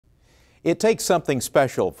It takes something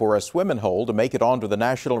special for a swimming hole to make it onto the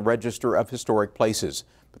National Register of Historic Places.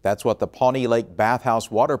 But that's what the Pawnee Lake Bath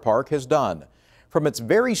House Water Park has done. From its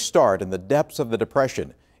very start in the depths of the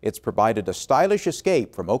Depression, it's provided a stylish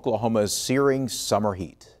escape from Oklahoma's searing summer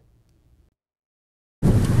heat.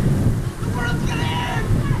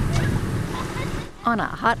 On a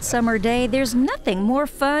hot summer day, there's nothing more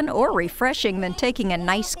fun or refreshing than taking a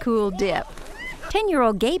nice cool dip.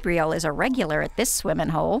 10-year-old Gabriel is a regular at this swimming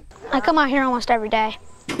hole. I come out here almost every day.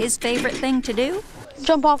 His favorite thing to do?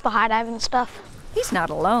 Jump off the high dive and stuff. He's not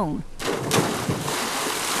alone.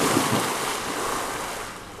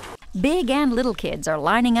 Big and little kids are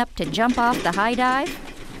lining up to jump off the high dive,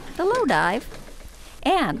 the low dive,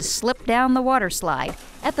 and slip down the water slide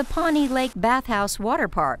at the Pawnee Lake Bath House Water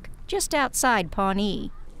Park, just outside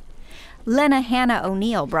Pawnee. Lena Hannah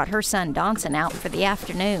O'Neill brought her son Donson out for the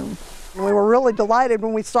afternoon. We were really delighted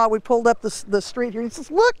when we pulled up the street here. He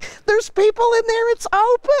says, "Look, there's people in there, it's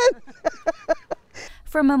open."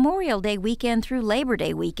 From Memorial Day weekend through Labor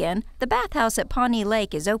Day weekend, the bathhouse at Pawnee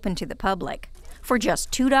Lake is open to the public. For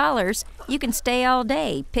just $2, you can stay all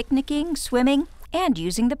day picnicking, swimming, and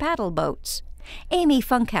using the paddle boats. Amy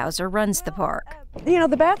Funkhauser runs the park. You know,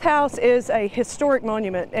 the bathhouse is a historic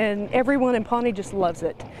monument, and everyone in Pawnee just loves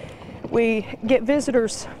it. We get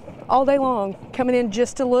visitors all day long coming in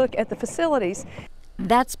just to look at the facilities.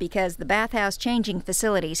 That's because the bathhouse changing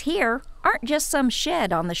facilities here aren't just some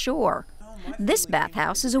shed on the shore. This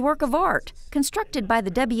bathhouse is a work of art, constructed by the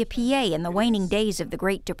WPA in the waning days of the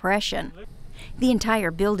Great Depression. The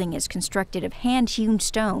entire building is constructed of hand-hewn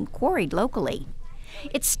stone quarried locally.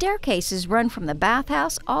 Its staircases run from the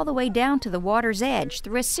bathhouse all the way down to the water's edge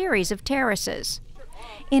through a series of terraces.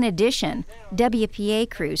 In addition, WPA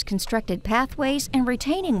crews constructed pathways and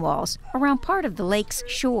retaining walls around part of the lake's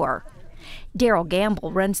shore. Darrell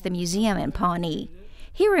Gamble runs the museum in Pawnee.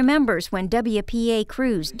 He remembers when WPA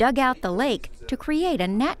crews dug out the lake to create a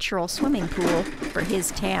natural swimming pool for his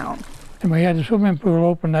town. And we had the swimming pool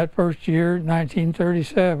open that first year,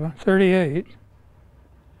 1938.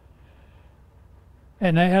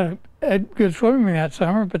 And they had good swimming that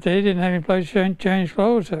summer, but they didn't have any place to change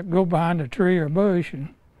clothes that go behind a tree or bush. And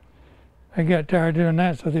they got tired of doing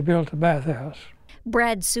that, so they built a bathhouse.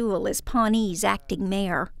 Brad Sewell is Pawnee's acting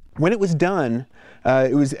mayor. When it was done,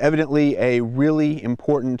 it was evidently a really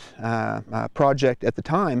important project at the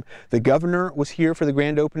time. The governor was here for the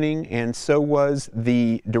grand opening, and so was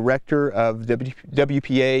the director of the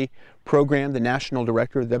WPA program, the national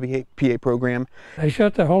director of the WPA program. They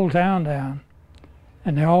shut the whole town down,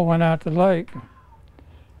 and they all went out to the lake,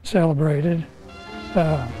 celebrated.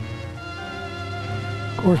 Of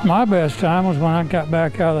course, my best time was when I got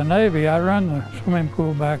back out of the Navy. I run the swimming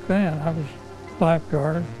pool back then. I was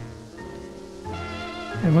lifeguard.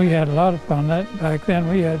 And we had a lot of fun. Back then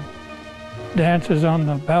we had dances on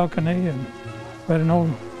the balcony, and we had an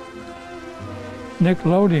old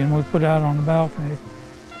Nickelodeon we put out on the balcony,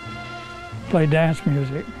 play dance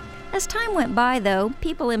music. As time went by, though,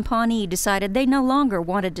 people in Pawnee decided they no longer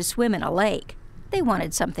wanted to swim in a lake. They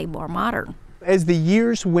wanted something more modern. As the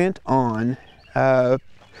years went on,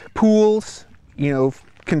 pools,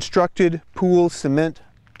 constructed pools, cement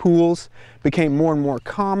pools became more and more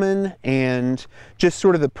common, and just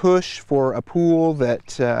sort of the push for a pool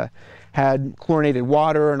that had chlorinated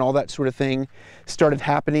water and all that sort of thing started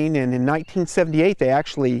happening. And in 1978 they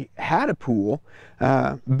actually had a pool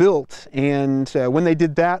built, and when they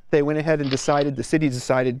did that, they went ahead and the city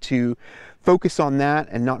decided to focus on that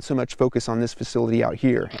and not so much focus on this facility out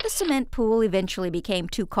here. The cement pool eventually became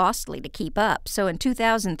too costly to keep up, so in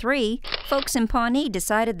 2003, folks in Pawnee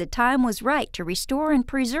decided the time was right to restore and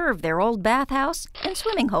preserve their old bathhouse and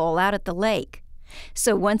swimming hole out at the lake.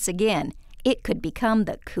 So once again, it could become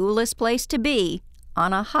the coolest place to be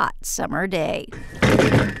on a hot summer day.